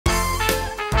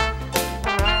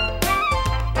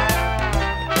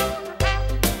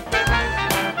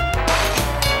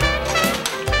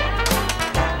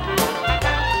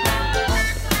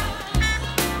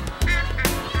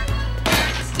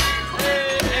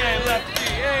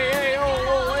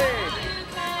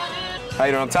How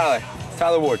you doing? I'm Tyler.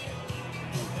 Tyler Ward.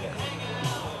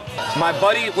 My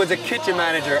buddy was a kitchen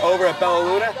manager over at Bella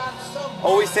Luna.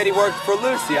 Always said he worked for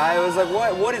Lucy. I was like,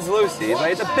 what is Lucy? He's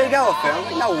like, it's a big elephant. I'm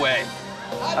like, no way.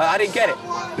 I didn't get it.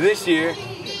 This year,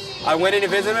 I went in to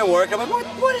visit him at work. I'm like,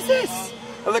 what is this?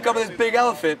 I look up at this big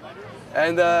elephant,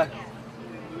 and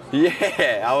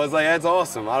yeah, I was like, that's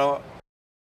awesome. Well,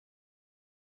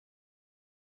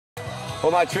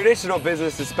 my traditional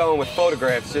business is spelling with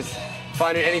photographs, just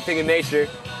finding anything in nature.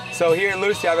 So here in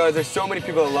Lucy, I realized there's so many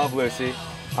people that love Lucy.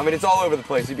 I mean, it's all over the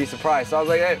place. You'd be surprised. So I was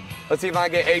like, hey, let's see if I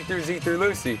can get A through Z through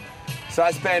Lucy. So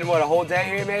I spend, what, a whole day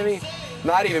here maybe?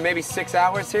 Not even, maybe 6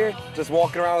 hours here, just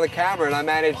walking around with a camera, and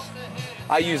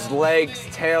I use legs,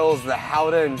 tails, the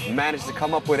how-to, and managed to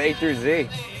come up with A through Z.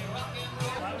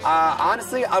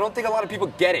 Honestly, I don't think a lot of people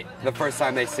get it the first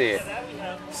time they see it.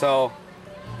 So,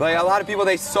 like, a lot of people,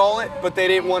 they saw it, but they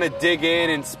didn't want to dig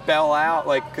in and spell out,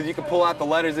 like, because you can pull out the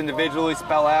letters individually,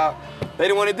 spell out. They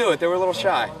didn't want to do it. They were a little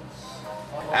shy.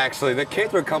 Actually, the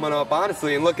kids were coming up,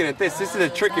 honestly, and looking at this. This is a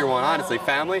trickier one, honestly,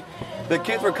 family. The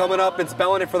kids were coming up and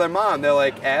spelling it for their mom. They're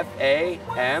like, F-A-M-I-L-Y,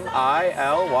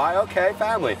 okay,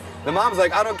 family. The mom's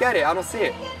like, I don't get it, I don't see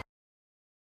it.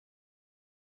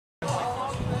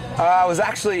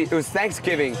 It was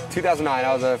Thanksgiving, 2009.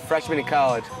 I was a freshman in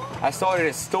college. I saw it in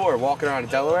a store walking around in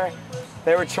Delaware.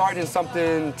 They were charging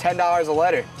something $10 a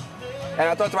letter. And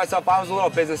I thought to myself, I was a little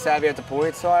business savvy at the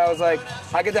point, so I was like,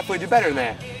 I could definitely do better than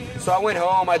that. So I went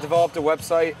home, I developed a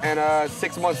website, and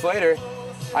 6 months later,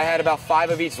 I had about 5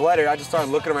 of each letter. I just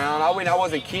started looking around. I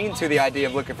wasn't keen to the idea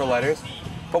of looking for letters,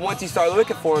 but once you start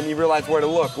looking for them, you realize where to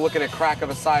look. Looking at crack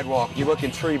of a sidewalk, you look in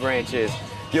tree branches,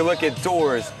 you look at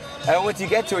doors, and once you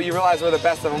get to it, you realize where the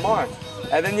best of them are.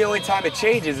 And then the only time it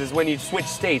changes is when you switch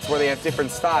states where they have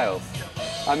different styles.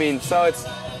 I mean, so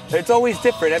it's always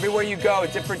different. Everywhere you go,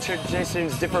 different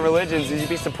traditions, different religions, and you'd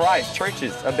be surprised.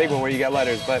 Churches, a big one where you get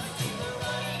letters, but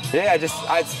yeah,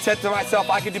 I said to myself,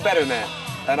 I could do better than that.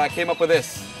 And I came up with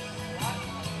this.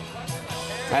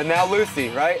 And now Lucy,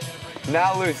 right?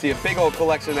 Now Lucy, a big old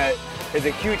collection that is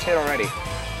a huge hit already.